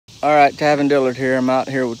All right, Tavin DIllard here. I'm out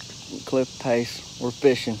here with Cliff Pace. We're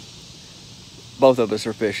fishing. Both of us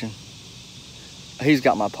are fishing. He's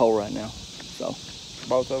got my pole right now, so.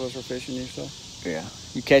 Both of us are fishing, you say? Yeah.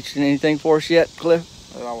 You catching anything for us yet, Cliff?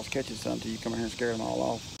 I was catching something till you come in here and scare them all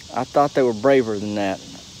off. I thought they were braver than that.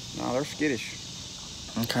 No, they're skittish.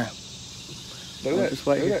 Okay. Do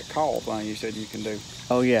that call thing you said you can do.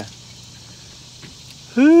 Oh, yeah.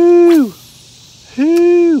 Hoo!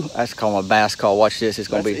 Hoo! That's called my bass call. Watch this. It's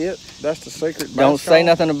going to be... That's the secret bass Don't say call?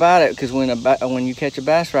 nothing about it, because when you catch a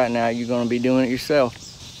bass right now, you're going to be doing it yourself.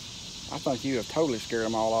 I think you have totally scared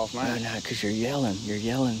them all off, man. No, because you're yelling. You're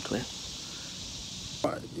yelling, Cliff.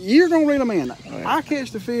 You're going to reel them in. Right. I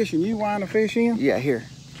catch the fish and you wind the fish in? Yeah, here.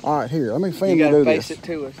 All right, here. Let me film you you do face this. it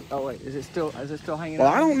to us. Oh, wait. Is it still hanging Well,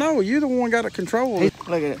 out? I don't know. You're the one got to control it.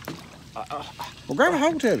 Look at it. Well, grab a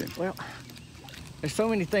hold of him. Well, there's so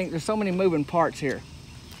many things. There's so many moving parts here.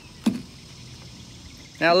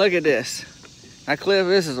 Now look at this. Now, Cliff,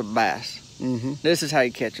 this is a bass. Mm-hmm. This is how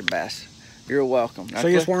you catch a bass. You're welcome. Now,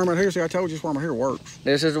 see this worm right here? See, I told you this worm right here works.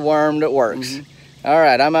 This is a worm that works. All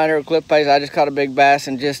right, I'm out here with Cliff Pace. I just caught a big bass,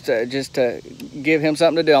 and just to give him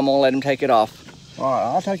something to do, I'm gonna let him take it off. All right,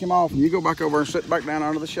 I'll take him off, and you go back over and sit back down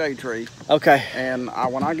under the shade tree. Okay. And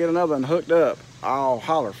when I get another one hooked up, I'll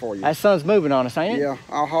holler for you. That sun's moving on us, ain't it? Yeah,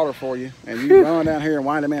 I'll holler for you, and you run down here and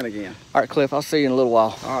wind him in again. All right, Cliff, I'll see you in a little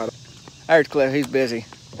while. All right. There's Cliff, he's busy.